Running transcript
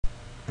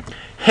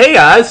Hey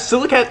guys,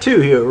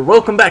 Silicat2 here.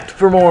 Welcome back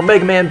for more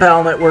Mega Man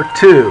Battle Network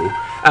 2.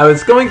 I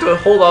was going to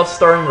hold off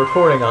starting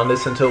recording on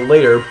this until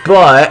later,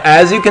 but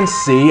as you can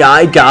see,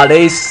 I got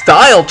a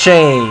style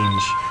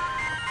change.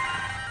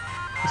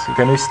 Let's look,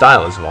 a new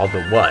style as well,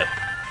 but what?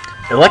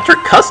 Electric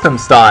Custom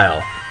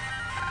Style.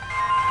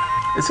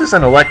 This is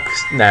an Elect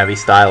Navi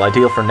style,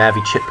 ideal for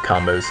Navi chip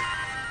combos.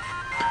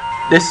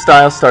 This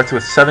style starts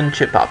with 7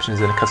 chip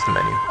options in a custom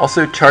menu.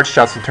 Also, charge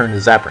shots will turn to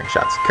zapping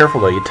shots.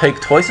 Careful though, you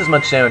take twice as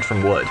much damage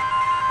from wood.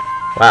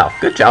 Wow,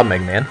 good job,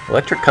 Mega Man.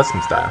 Electric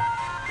Custom Style.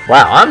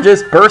 Wow, I'm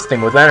just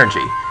bursting with energy.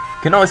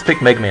 You can always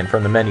pick Mega Man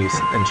from the menus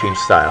and change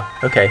style.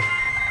 Okay.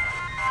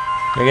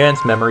 Mega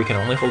Man's memory can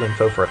only hold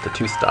info for up to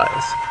 2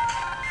 styles.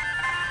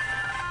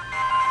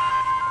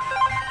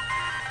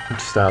 Which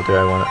style do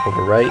I want to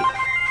overwrite?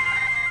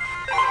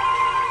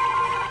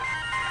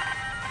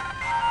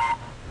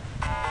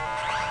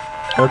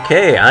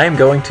 Okay, I'm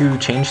going to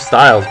change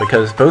styles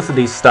because both of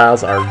these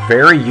styles are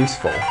very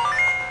useful.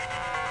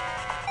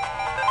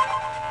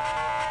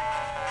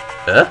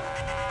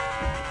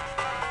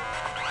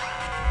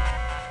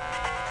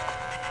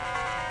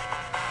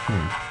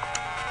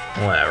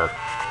 Whatever.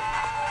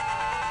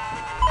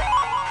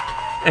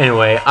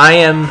 Anyway, I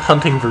am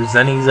hunting for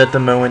Zennies at the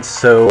moment,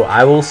 so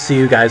I will see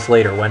you guys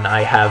later when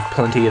I have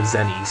plenty of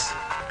Zennies.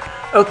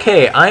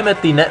 Okay, I'm at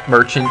the Net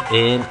Merchant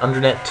in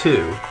Undernet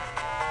 2.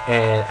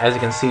 And as you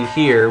can see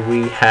here,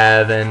 we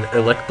have an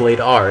Elect Blade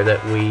R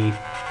that we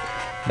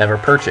never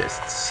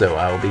purchased, so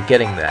I will be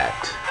getting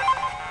that.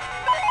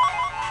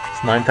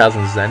 It's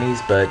 9,000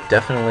 Zennies, but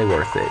definitely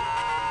worth it.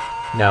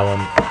 Now,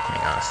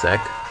 hang on a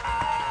sec.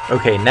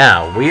 Okay,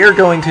 now, we are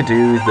going to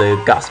do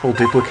the Gospel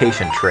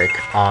Duplication trick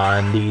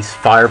on these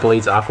Fire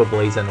Blades, Aqua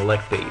Blades, and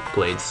Elect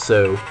Blades,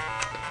 so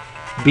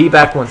be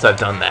back once I've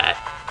done that.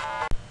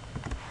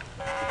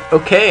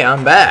 Okay,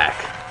 I'm back.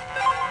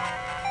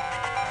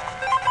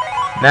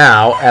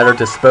 Now, at our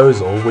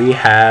disposal, we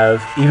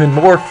have even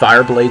more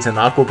Fire Blades and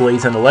Aqua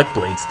Blades and Elect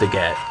Blades to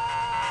get.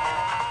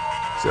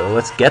 So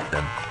let's get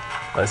them.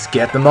 Let's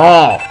get them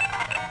all!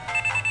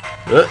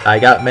 I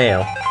got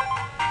mail.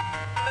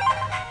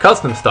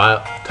 Custom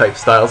type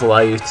styles allow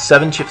you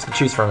 7 chips to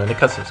choose from in a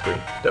custom screen.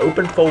 The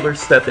open folder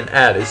step in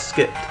add is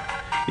skipped.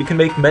 You can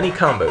make many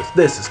combos.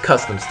 This is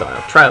custom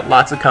style. Try out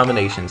lots of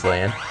combinations,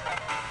 Lan.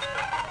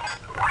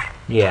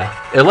 Yeah,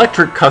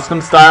 Electric Custom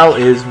Style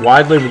is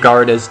widely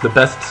regarded as the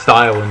best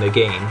style in the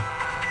game.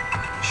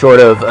 Short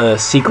of a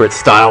secret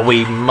style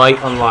we might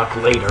unlock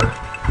later.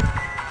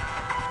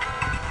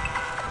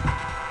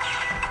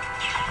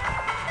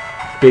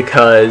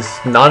 Because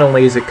not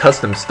only is it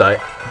custom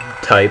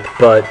type,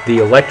 but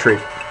the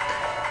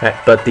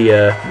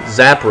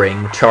Zap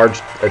Ring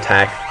charged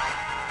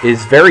attack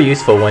is very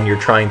useful when you're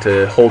trying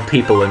to hold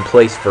people in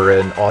place for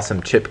an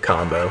awesome chip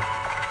combo.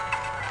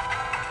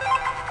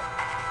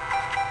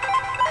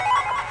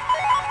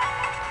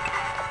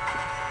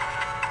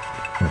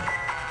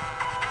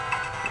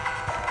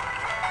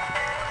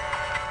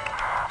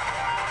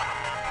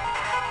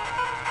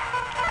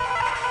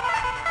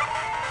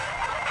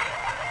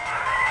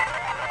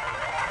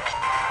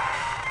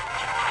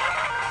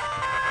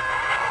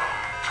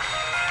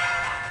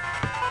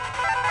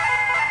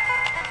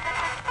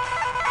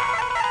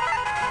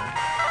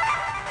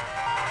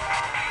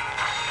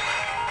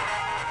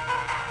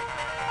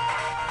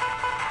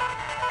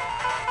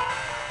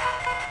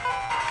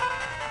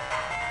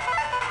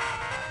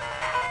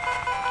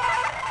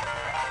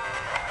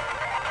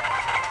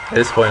 At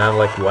this point, I'm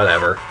like,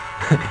 whatever.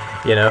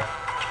 You know?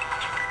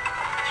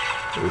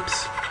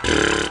 Oops.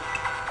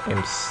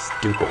 I'm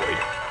stupid.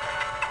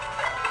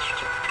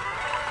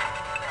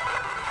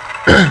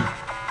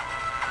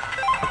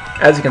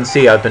 As you can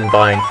see, I've been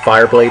buying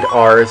Fire Blade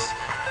Rs,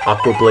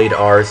 Aqua Blade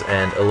Rs,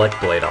 and Elect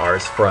Blade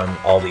Rs from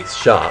all these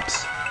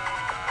shops.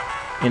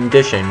 In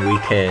addition, we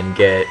can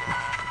get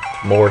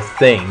more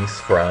things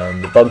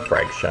from the Bug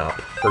Frag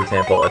shop. For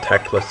example,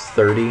 Attack plus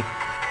 30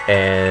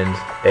 and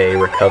a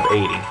Recuv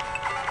 80.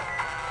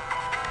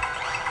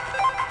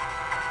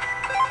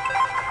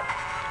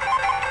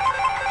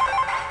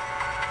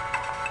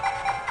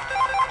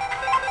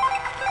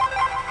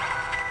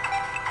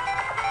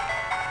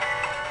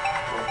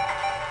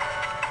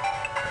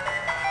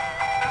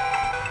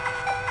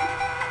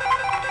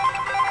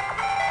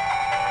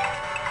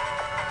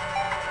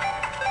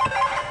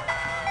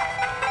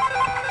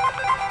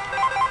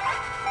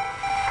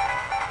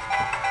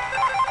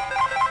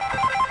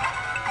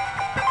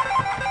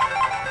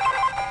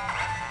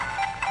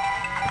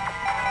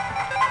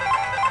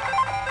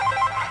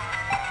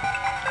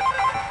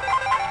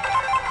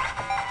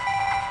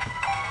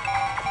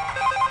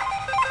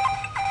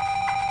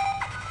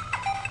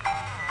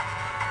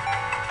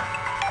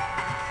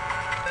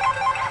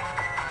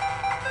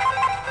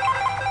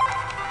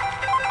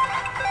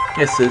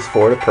 This is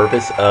for the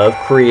purpose of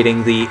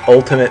creating the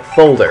ultimate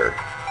folder,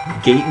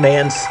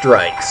 Gateman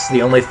Strikes.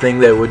 The only thing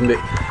that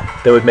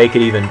would make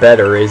it even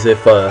better is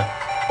if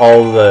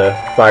all the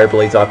Fire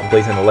Blades, Aqua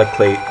Blades, and Elect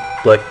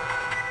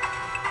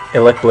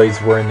Elect Blades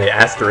were in the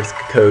asterisk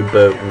code,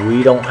 but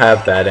we don't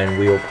have that, and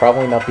we will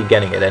probably not be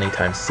getting it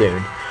anytime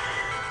soon.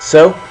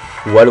 So,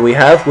 what do we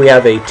have? We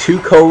have a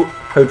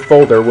 2-code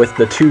folder with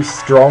the 2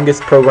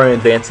 strongest program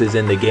advances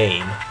in the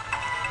game.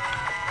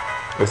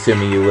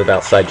 Assuming you live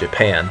outside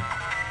Japan.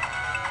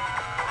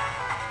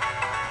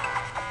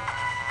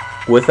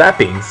 With that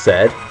being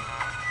said,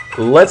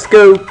 let's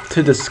go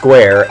to the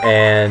square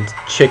and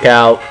check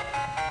out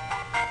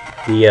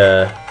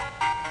the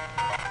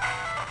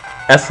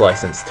S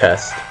license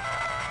test.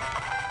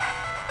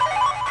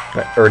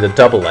 Or the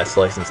double S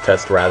license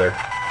test, rather.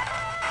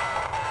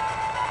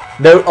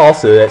 Note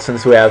also that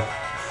since we have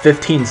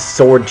 15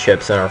 sword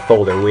chips in our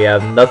folder, we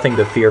have nothing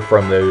to fear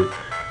from those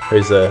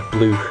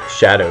blue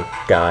shadow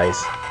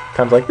guys.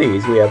 Times like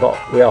these, we all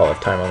have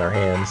time on our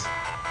hands.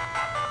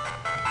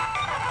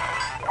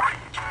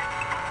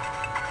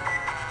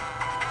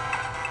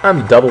 I'm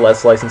the double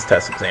S license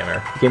test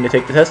examiner. You came to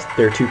take the test.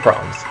 There are 2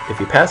 problems. If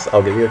you pass,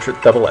 I'll give you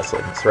a double S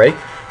license. Ready?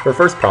 For the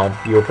first problem,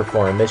 you will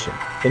perform a mission.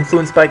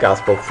 Influenced by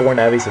gospel, 4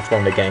 Navis have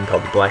formed a gang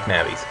called the Black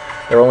Navis.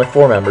 There are only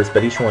 4 members,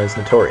 but each one is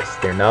notorious.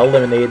 They are not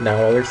eliminated now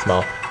while they're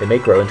small. They may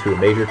grow into a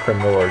major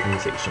criminal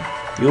organization.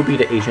 You will be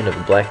the agent of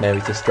the Black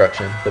Navis'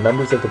 destruction. The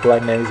members of the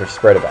Black Navis are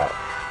spread about.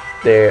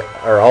 They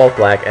are all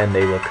black and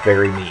they look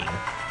very mean.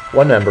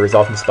 One member is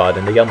often spotted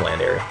in the Yumland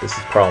area. This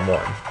is problem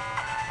 1.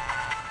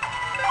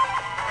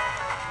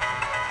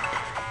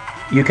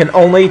 You can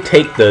only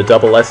take the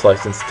double S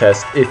license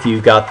test if you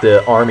got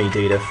the army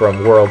data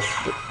from World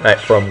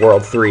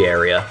 3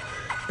 area.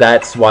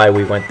 That's why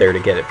we went there to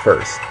get it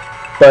first.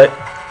 But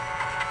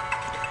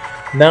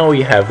now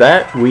we have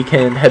that, we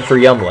can head for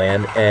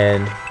Yumland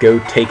and go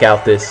take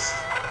out this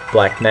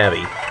Black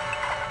Navi.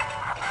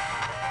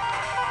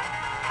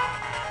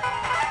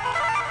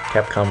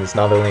 Capcom is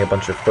not only a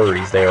bunch of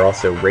furries, they are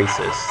also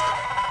racist.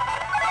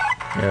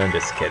 No, I'm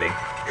just kidding.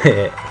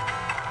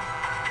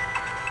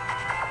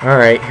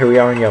 Alright, here we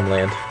are in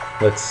Yumland.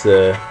 Let's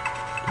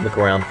look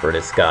around for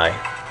this guy.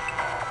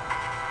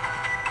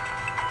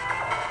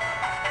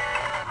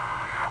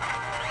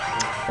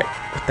 Hey,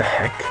 what the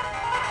heck?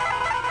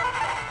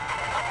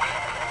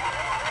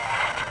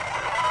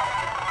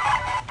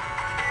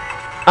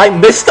 I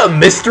missed a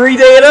mystery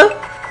data?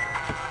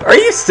 Are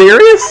you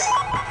serious?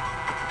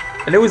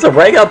 And it was a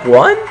reg up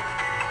 1?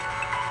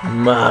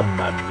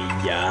 Mamma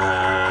mia.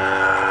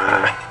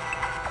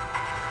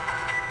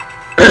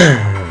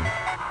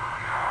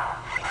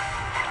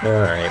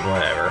 Alright,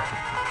 whatever.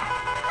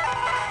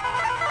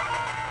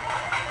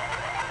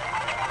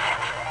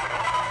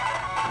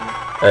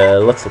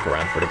 Let's look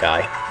around for the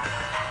guy.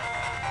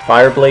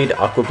 Fireblade,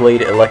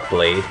 Aquablade, Elect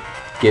Blade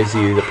gives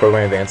you the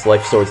program advanced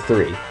Life Swords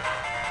 3. It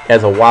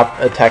has a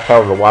attack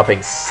power of a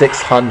whopping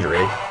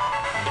 600.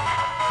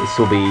 This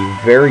will be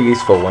very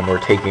useful when we're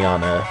taking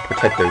on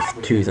Protectors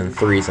 2s and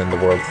 3s in the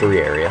World 3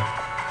 area.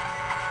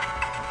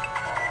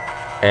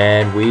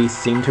 And we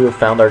seem to have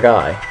found our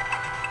guy.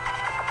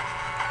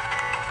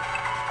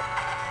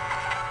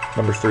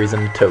 Number 3's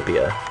in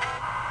Utopia.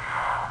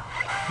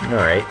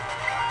 Alright,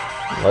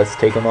 let's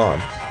take him on.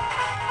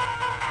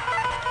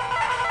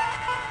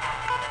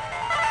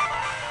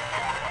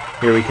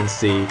 Here we can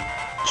see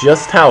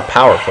just how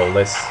powerful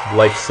this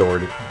Life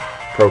Sword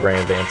program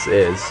advance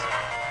is.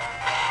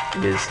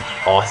 It is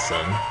awesome.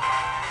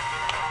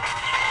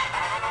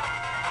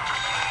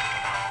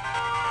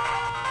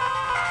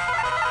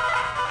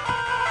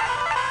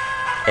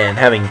 And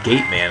having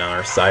Gateman on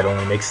our side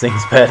only makes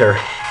things better.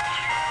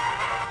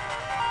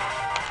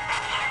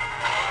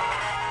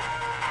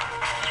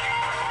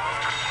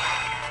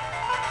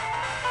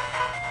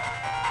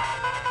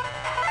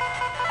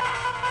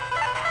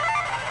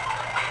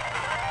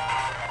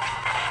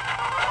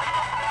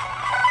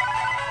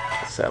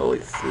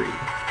 Satellite 3.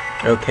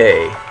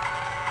 Okay.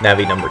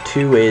 Navi number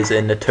 2 is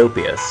in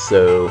Utopia,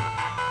 so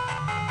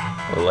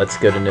well, let's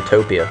go to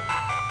Utopia.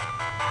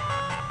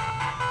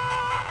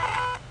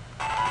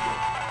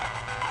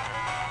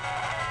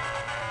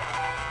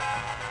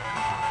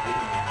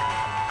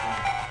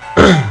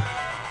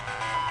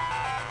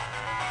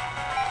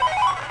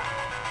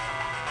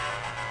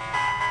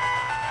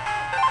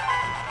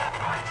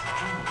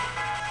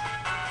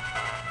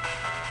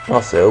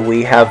 Also,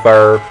 we have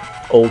our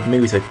old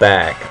music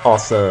back.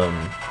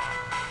 Awesome.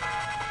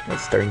 I'm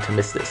starting to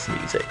miss this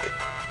music.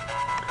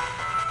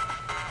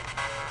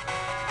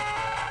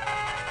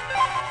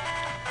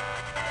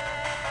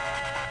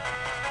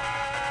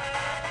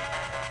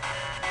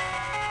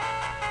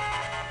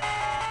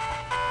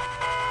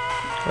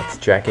 Let's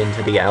jack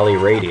into the alley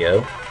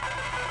radio.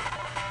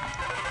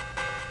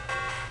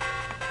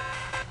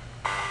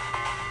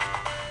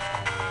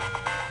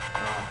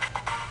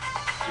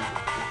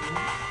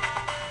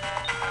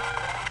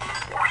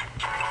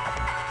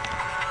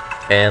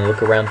 And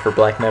look around for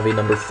Black Navi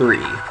number 3.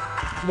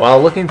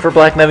 While looking for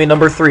Black Navi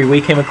number 3,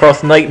 we came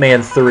across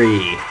Nightman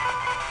 3.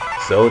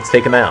 So let's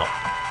take him out.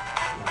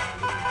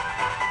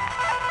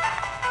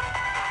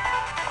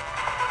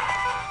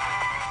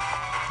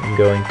 I'm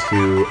going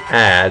to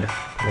add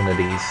one of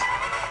these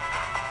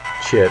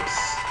chips.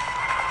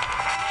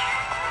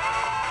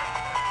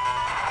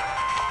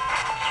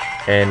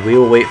 And we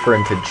will wait for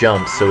him to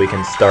jump so we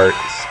can start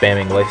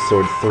spamming Life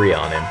Sword 3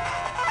 on him.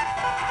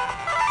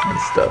 And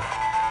stuff.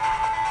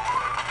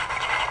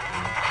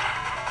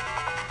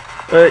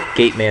 But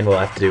Gate Man will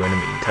have to do in the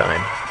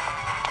meantime.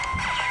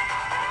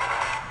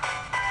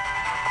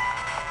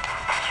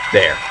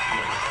 There.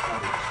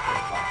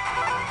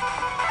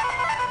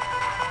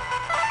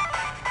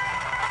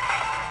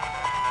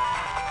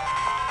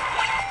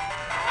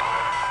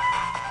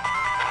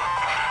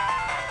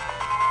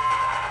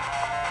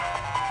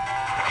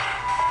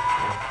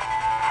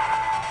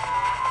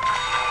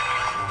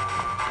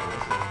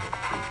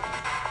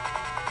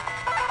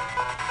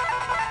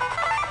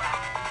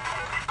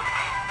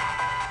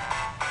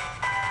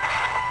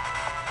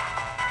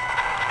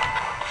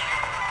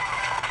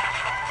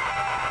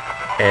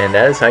 And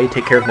that is how you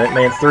take care of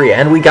Nightman 3.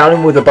 And we got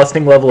him with a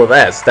busting level of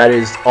S. That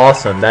is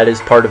awesome. That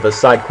is part of a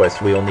side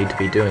quest we will need to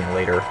be doing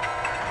later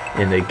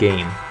in the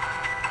game.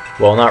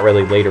 Well, not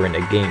really later in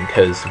the game,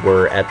 because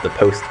we're at the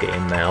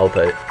post-game now,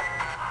 but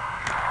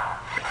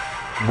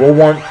we'll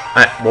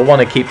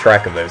want to keep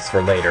track of those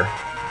for later.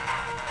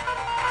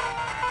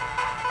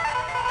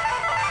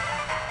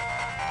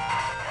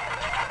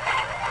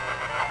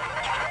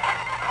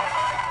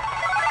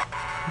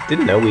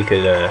 Didn't know we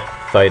could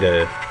fight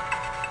a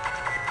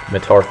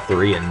Matar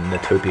 3 and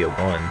Natopia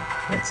 1.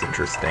 That's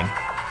interesting.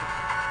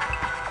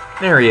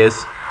 There he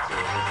is.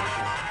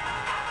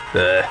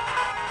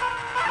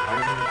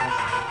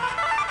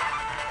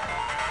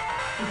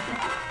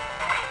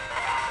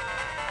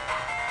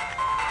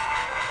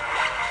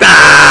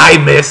 I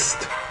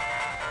missed!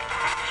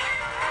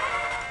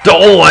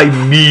 Oh, I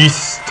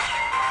missed!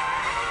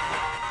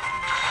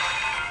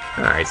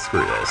 Alright,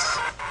 screw this.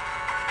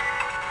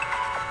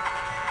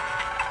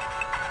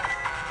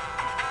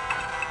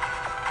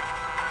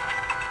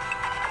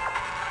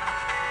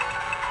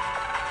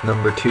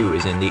 Number 2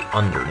 is in the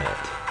Undernet.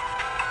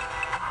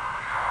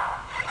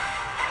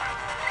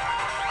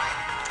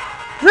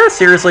 Is that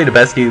seriously the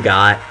best you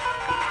got?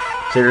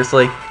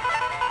 Seriously?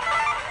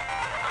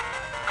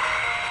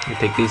 I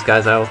take these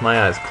guys out with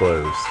my eyes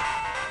closed.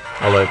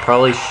 Although I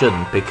probably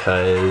shouldn't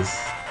because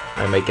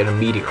I might get a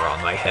meteor on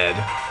my head.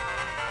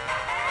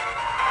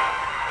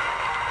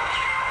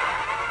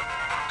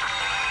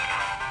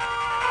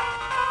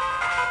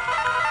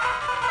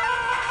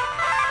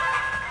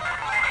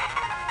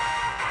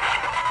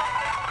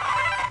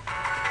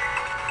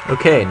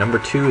 Okay, number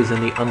 2 is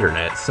in the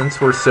Undernet. Since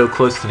we're so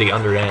close to the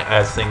Undernet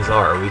as things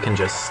are, we can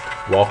just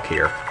walk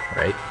here,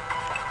 right?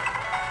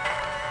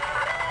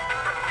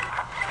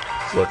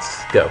 So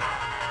let's go.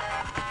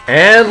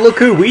 And look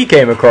who we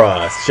came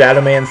across!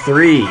 ShadowMan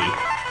 3!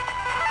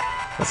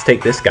 Let's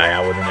take this guy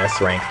out with an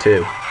S rank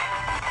too.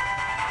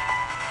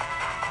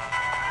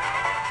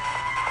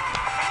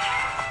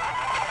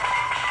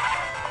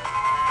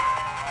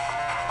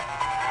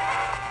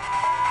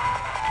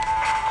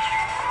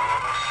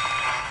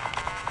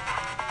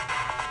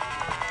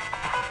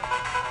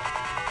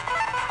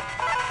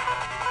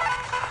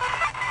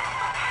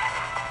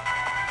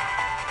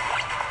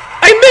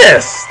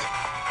 Missed!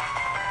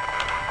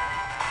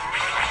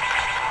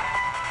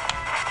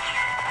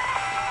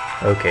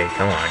 Okay,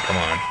 come on, come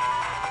on.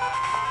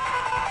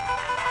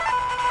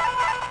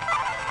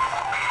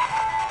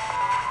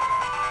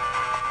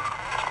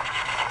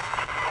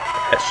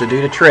 That should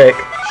do the trick.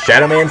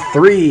 ShadowMan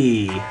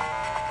 3!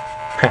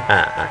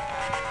 Haha.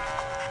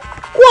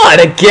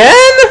 What,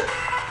 again?!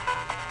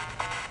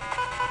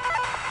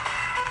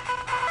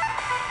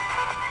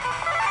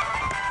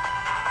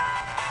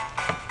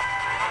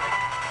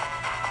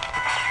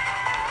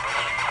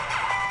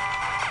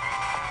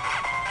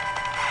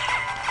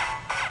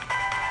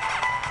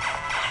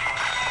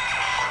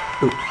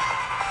 Ooh.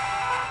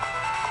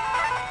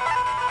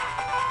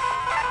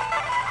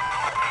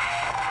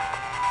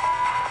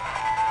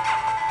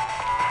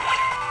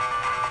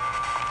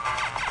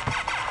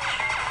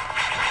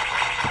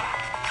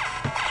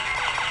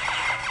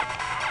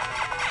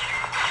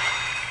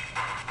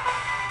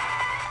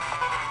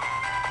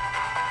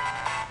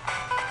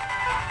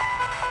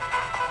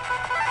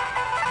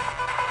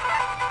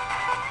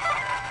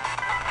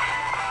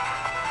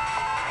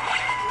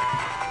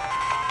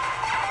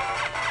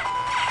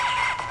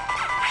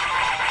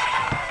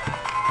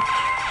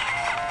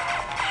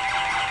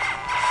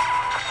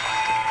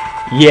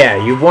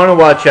 Yeah, you want to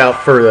watch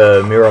out for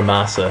the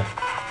Muramasa.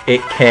 It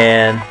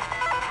can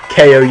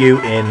KO you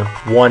in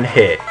one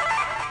hit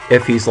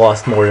if he's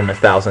lost more than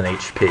 1,000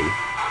 HP.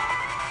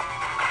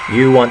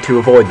 You want to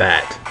avoid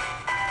that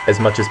as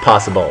much as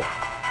possible.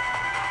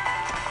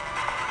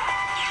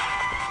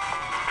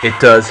 It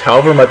does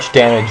however much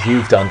damage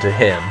you've done to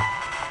him.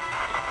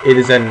 It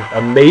is an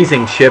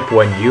amazing chip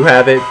when you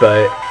have it,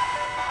 but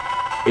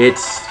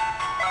it's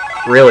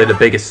really the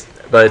biggest,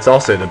 but it's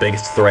also the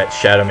biggest threat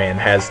ShadowMan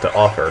has to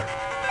offer.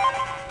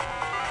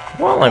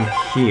 While I'm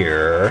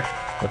here,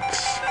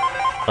 let's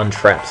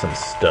untrap some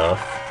stuff.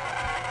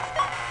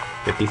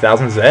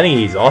 50,000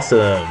 zennies,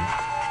 awesome!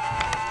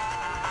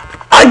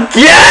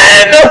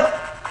 Again!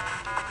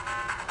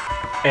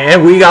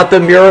 And we got the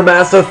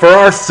Muramasa for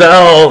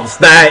ourselves!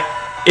 That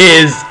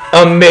is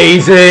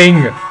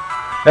Amazing!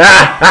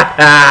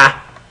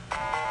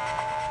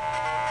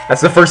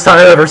 That's the first time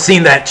I've ever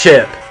seen that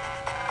chip.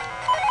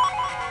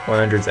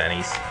 100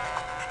 zennies.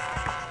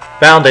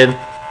 Found him.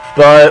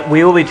 But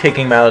we will be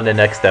taking him out in the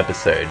next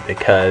episode,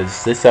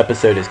 because this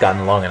episode has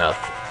gotten long enough.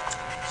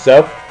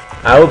 So,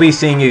 I will be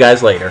seeing you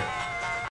guys later.